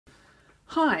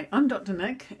Hi, I'm Dr.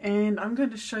 Nick and I'm going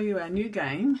to show you our new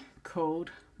game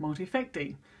called Multy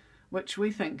Facty, which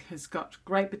we think has got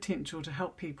great potential to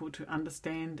help people to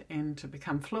understand and to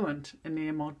become fluent in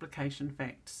their multiplication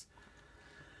facts.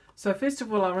 So first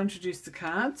of all, I'll introduce the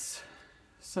cards.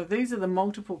 So these are the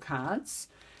multiple cards,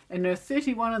 and there are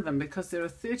 31 of them because there are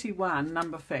 31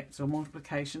 number facts or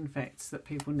multiplication facts that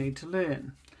people need to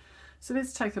learn. So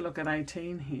let's take a look at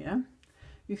 18 here.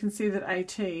 You can see that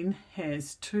 18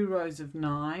 has 2 rows of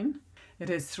 9, it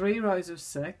has 3 rows of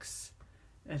 6,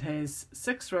 it has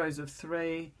 6 rows of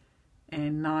 3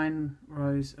 and 9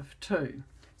 rows of 2.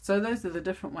 So those are the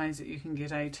different ways that you can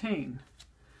get 18.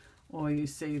 Or you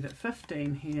see that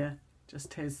 15 here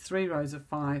just has 3 rows of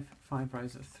 5, 5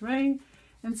 rows of 3,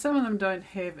 and some of them don't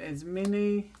have as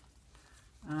many.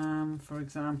 For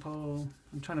example,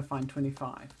 I'm trying to find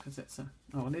 25 because that's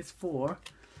there's 4.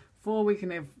 4, we can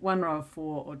have 1 row of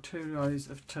 4 or 2 rows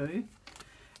of 2.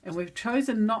 And we've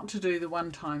chosen not to do the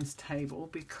 1 times table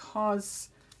because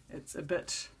it's a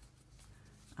bit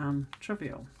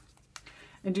trivial.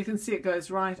 And you can see it goes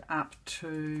right up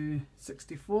to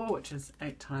 64, which is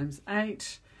 8 times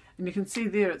 8. And you can see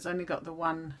there it's only got the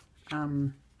one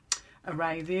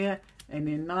array there. And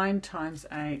then 9 times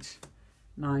 8,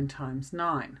 9 times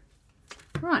 9.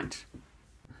 Right.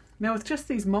 Now with just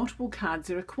these multiple cards,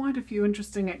 there are quite a few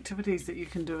interesting activities that you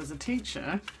can do as a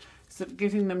teacher. So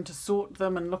getting them to sort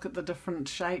them and look at the different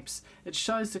shapes. It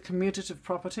shows the commutative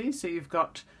property, so you've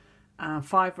got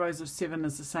 5 rows of 7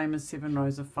 is the same as 7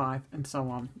 rows of 5, and so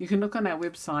on. You can look on our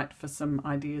website for some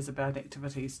ideas about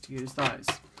activities to use those.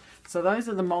 So those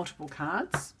are the multiple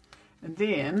cards. And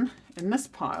then in this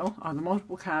pile, the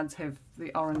multiple cards have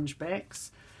the orange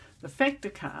backs. The factor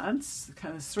cards,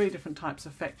 there's 3 different types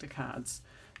of factor cards.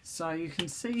 So you can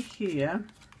see here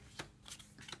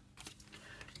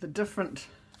the different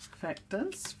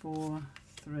factors, 4,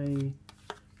 3,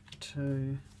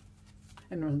 2,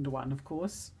 and 1 of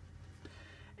course.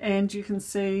 And you can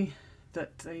see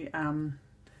that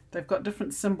they've got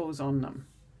different symbols on them.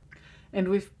 And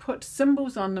we've put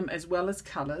symbols on them as well as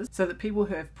colours so that people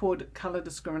who have poor colour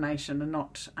discrimination are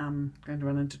not going to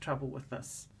run into trouble with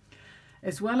this.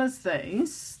 As well as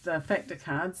these, the factor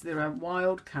cards, there are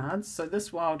wild cards. So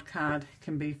this wild card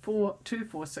can be 4, 2,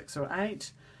 4, 6 or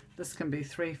 8. This can be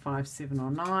 3, 5, 7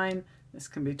 or 9. This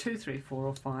can be 2, 3, 4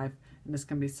 or 5. And this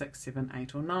can be 6, 7,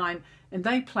 8 or 9. And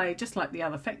they play just like the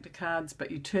other factor cards, but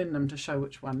you turn them to show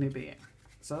which one they're being.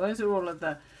 So those are all of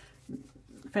the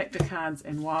factor cards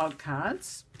and wild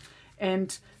cards.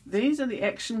 And these are the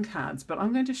action cards, but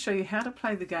I'm going to show you how to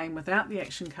play the game without the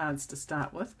action cards to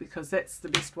start with, because that's the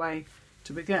best way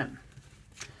to begin.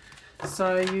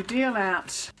 So you deal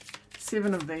out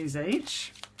 7 of these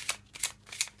each.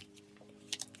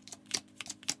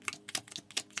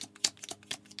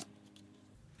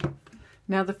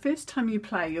 Now the first time you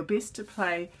play, you're best to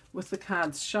play with the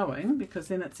cards showing, because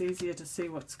then it's easier to see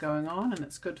what's going on and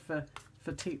it's good for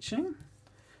teaching.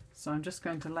 So I'm just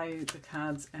going to lay the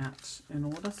cards out in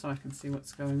order so I can see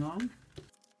what's going on.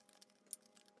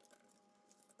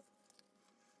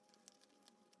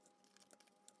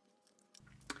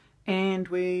 And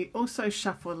we also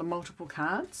shuffle the multiple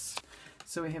cards.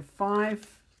 So we have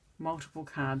 5 multiple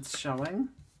cards showing.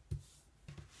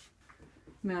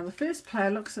 Now the first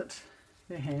player looks at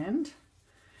their hand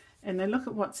and they look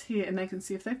at what's here and they can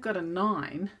see if they've got a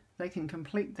 9, they can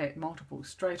complete that multiple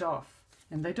straight off.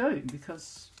 And they do,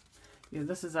 because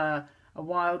this is a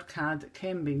wild card that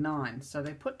can be 9. So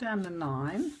they put down the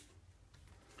 9,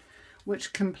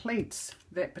 which completes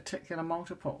that particular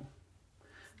multiple.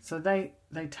 So they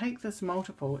take this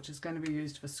multiple, which is going to be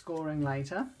used for scoring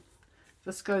later.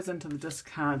 This goes into the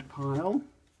discard pile.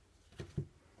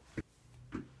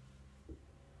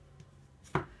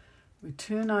 We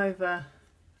turn over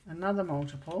another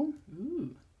multiple.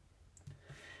 Ooh.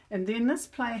 And then this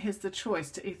player has the choice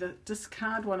to either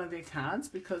discard one of their cards,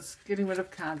 because getting rid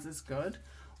of cards is good,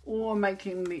 or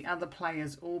making the other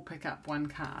players all pick up 1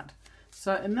 card.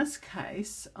 So in this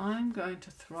case, I'm going to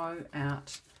throw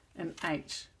out an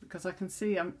 8, because I can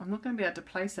see I'm not going to be able to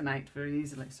place an 8 very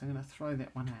easily, so I'm going to throw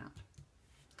that one out.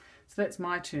 So that's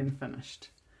my turn finished.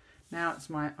 Now it's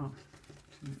my, turn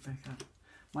it back up.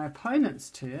 My opponent's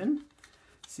turn.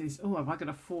 Says, oh, have I got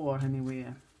a 4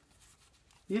 anywhere?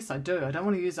 Yes, I do. I don't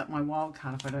want to use up my wild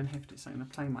card if I don't have to, so I'm going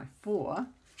to play my 4.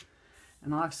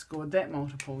 And I've scored that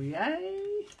multiple,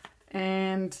 yay!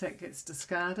 And that gets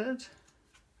discarded.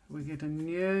 We get a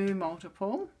new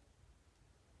multiple.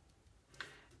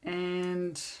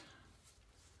 And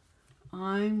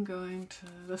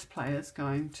this player's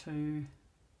going to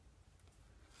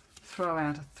throw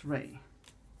out a 3.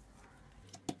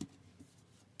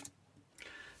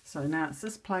 So now it's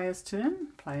this player's turn,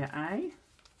 player A.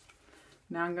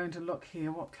 Now I'm going to look here,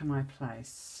 what can I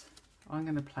place? I'm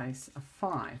going to place a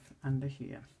 5 under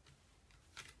here.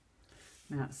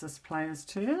 Now it's this player's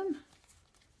turn.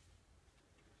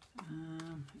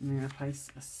 And I'm going to place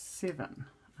a 7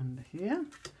 under here.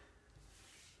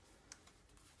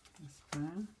 This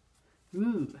player.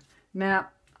 Ooh. Now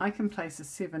I can place a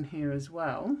 7 here as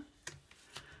well,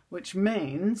 which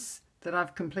means that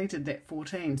I've completed that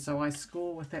 14. So I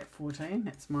score with that 14.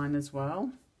 That's mine as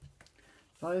well.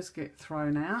 Those get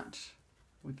thrown out.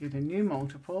 We get a new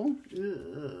multiple.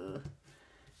 Ugh.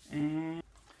 And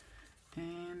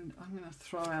I'm going to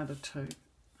throw out a 2.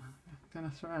 I'm going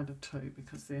to throw out a 2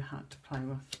 because they're hard to play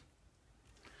with.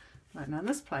 Right, now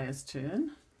this player's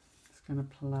turn. It's going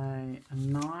to play a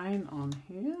 9 on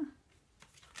here.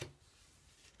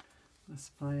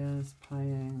 This player's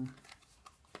playing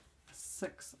a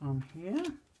 6 on here.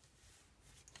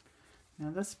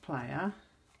 Now this player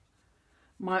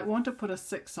might want to put a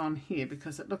 6 on here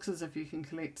because it looks as if you can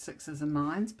collect 6s and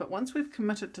 9s, but once we've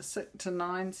committed to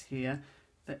 9s here,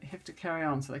 they have to carry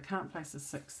on, so they can't place a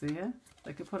 6 there.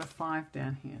 They could put a 5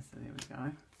 down here, so there we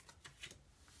go.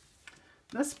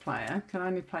 This player can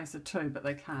only place a 2, but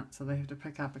they can't, so they have to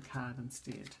pick up a card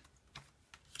instead.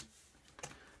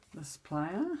 This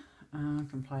player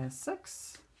can play a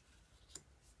 6.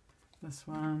 This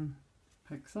one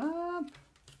picks up.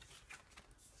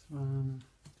 This one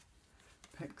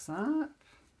picks up.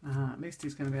 At least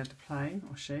he's going to be able to play,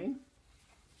 or she.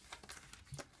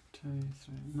 2,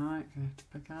 3, no, going to have to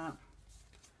pick up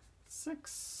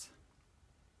 6.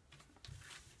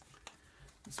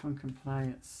 This one can play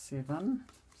at 7,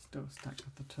 still stuck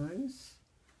with the 2s.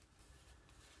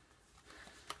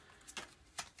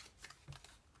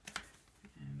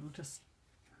 And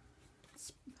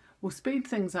we'll speed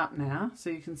things up now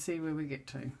so you can see where we get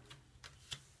to.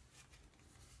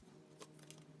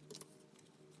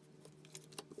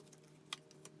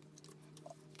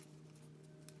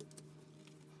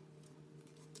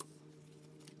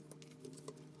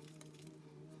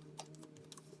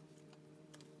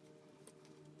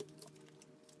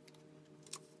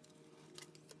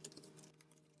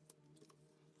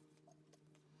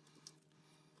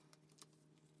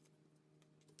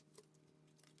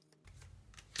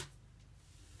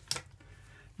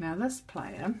 Now this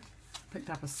player picked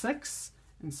up a 6,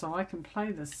 and so I can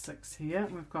play this 6 here.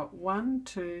 We've got 1,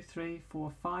 2, 3,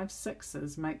 4, 5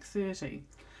 6s make 30.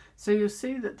 So you'll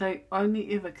see that they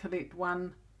only ever collect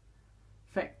one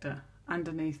factor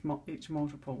underneath each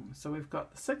multiple. So we've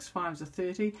got the 6 5s are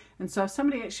 30, and so if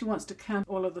somebody actually wants to count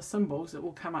all of the symbols, it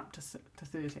will come up to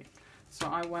 30. So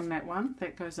I won that one.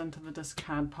 That goes into the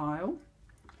discard pile.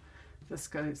 This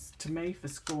goes to me for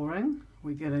scoring.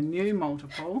 We get a new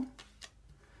multiple.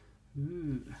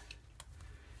 Ooh.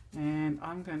 And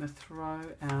I'm going to throw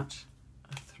out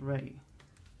a 3.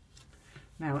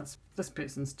 Now it's this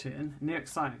person's turn, and they're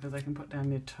excited because they can put down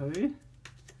their 2.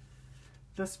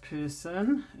 This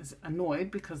person is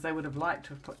annoyed because they would have liked to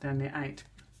have put down their 8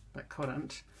 but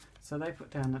couldn't, so they put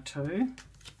down a 2.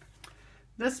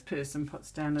 This person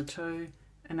puts down a 2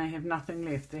 and they have nothing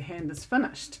left. Their hand is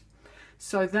finished.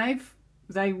 So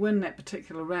they win that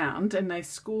particular round, and they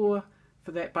score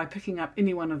for that by picking up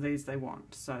any one of these they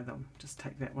want. So they'll just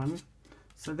take that one.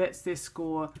 So that's their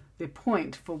score, their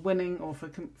point for winning or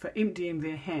for emptying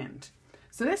their hand.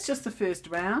 So that's just the first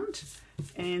round.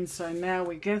 And so now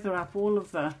we gather up all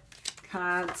of the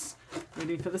cards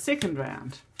ready for the second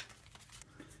round.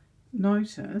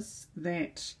 Notice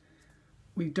that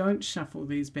we don't shuffle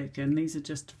these back in. These are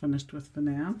just finished with for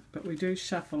now. But we do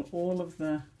shuffle all of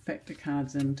the factor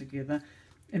cards in together.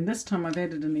 And this time I've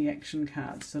added in the action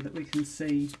cards so that we can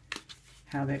see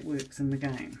how that works in the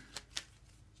game.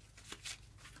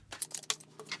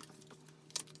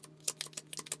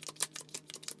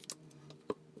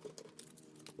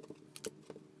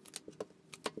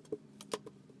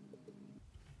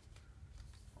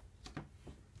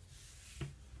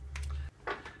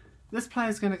 This player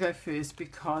is going to go first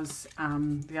because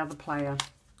the other player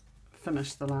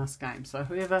finished the last game. So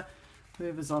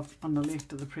whoever's off on the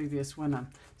left of the previous winner.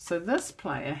 So this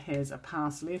player has a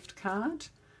pass left card,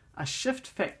 a shift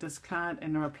factors card,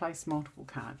 and a replace multiple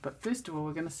card. But first of all,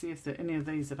 we're going to see if there are any of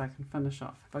these that I can finish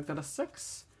off. Have I got a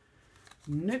 6?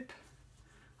 Nope.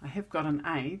 I have got an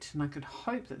 8, and I could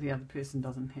hope that the other person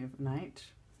doesn't have an 8.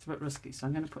 It's a bit risky, so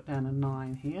I'm going to put down a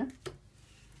 9 here.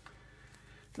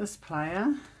 This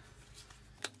player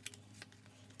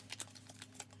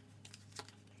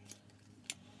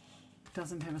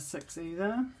doesn't have a 6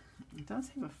 either. It does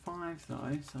have a 5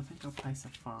 though, so I think I'll place a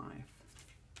 5.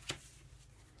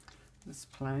 This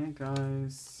player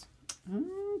goes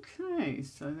Okay,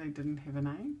 so they didn't have an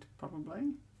 8,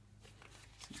 probably.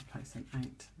 So we'll place an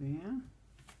 8 there.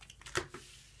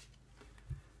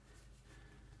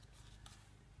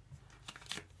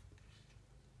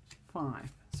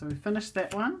 Five. So we finished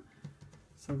that one.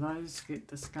 So those get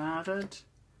discarded.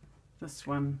 This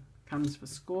one comes for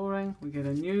scoring. We get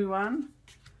a new one.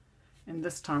 And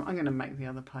this time I'm going to make the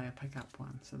other player pick up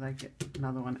one. So they get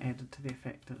another one added to their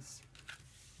factors.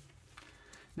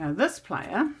 Now this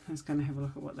player is going to have a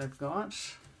look at what they've got.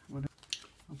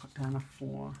 I'll put down a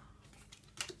 4.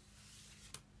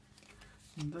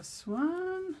 And this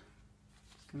one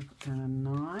is going to put down a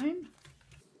 9.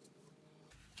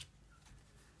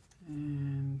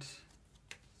 And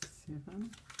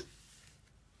 7.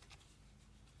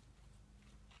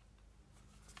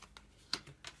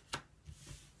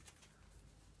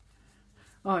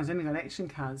 Oh, he's only got action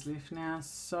cards left now,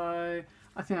 so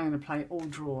I think I'm going to play all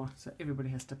draw, so everybody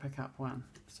has to pick up one.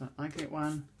 So I get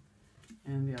one,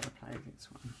 and the other player gets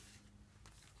one.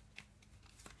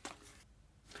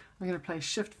 I'm going to play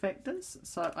shift factors,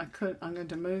 so I'm going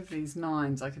to move these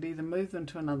 9s. I could either move them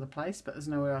to another place, but there's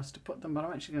nowhere else to put them, but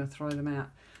I'm actually going to throw them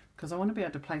out, because I want to be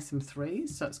able to play some 3s,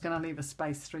 so it's going to leave a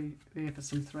space there for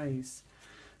some 3s.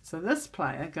 So this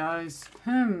player goes,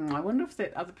 I wonder if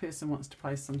that other person wants to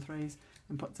play some 3s,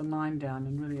 and puts a 9 down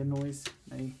and really annoys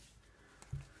me.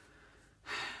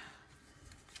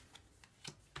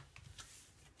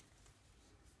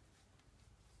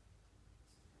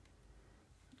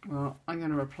 Well, I'm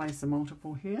going to replace a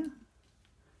multiple here.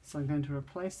 So I'm going to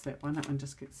replace that one. That one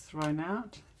just gets thrown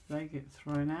out. They get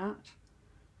thrown out.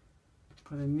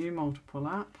 Put a new multiple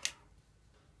up.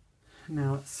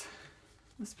 Now it's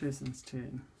this person's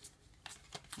turn.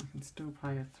 I can still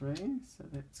play a 3, so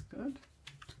that's good.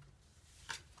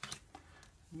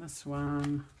 And this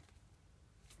one,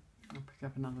 I'll pick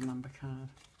up another number card.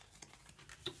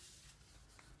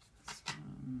 This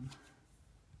one.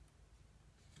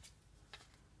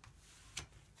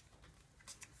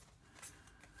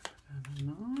 And a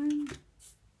 9.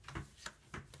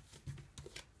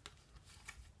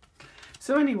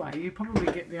 So anyway, you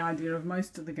probably get the idea of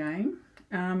most of the game.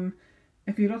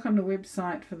 If you look on the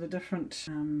website for the different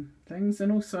things, and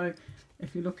also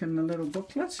if you look in the little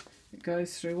booklet, it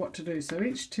goes through what to do. So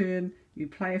each turn you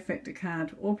play a factor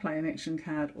card or play an action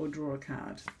card or draw a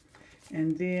card.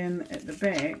 And then at the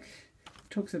back it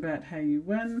talks about how you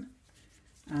win.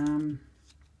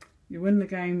 You win the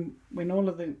game when all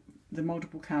of the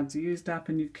multiple cards are used up,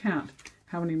 and you count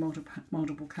how many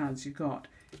multiple cards you got.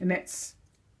 And that's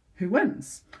who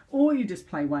wins. Or you just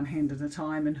play one hand at a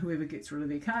time, and whoever gets rid of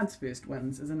their cards first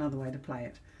wins is another way to play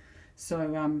it.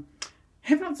 So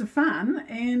have lots of fun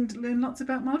and learn lots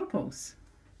about multiples.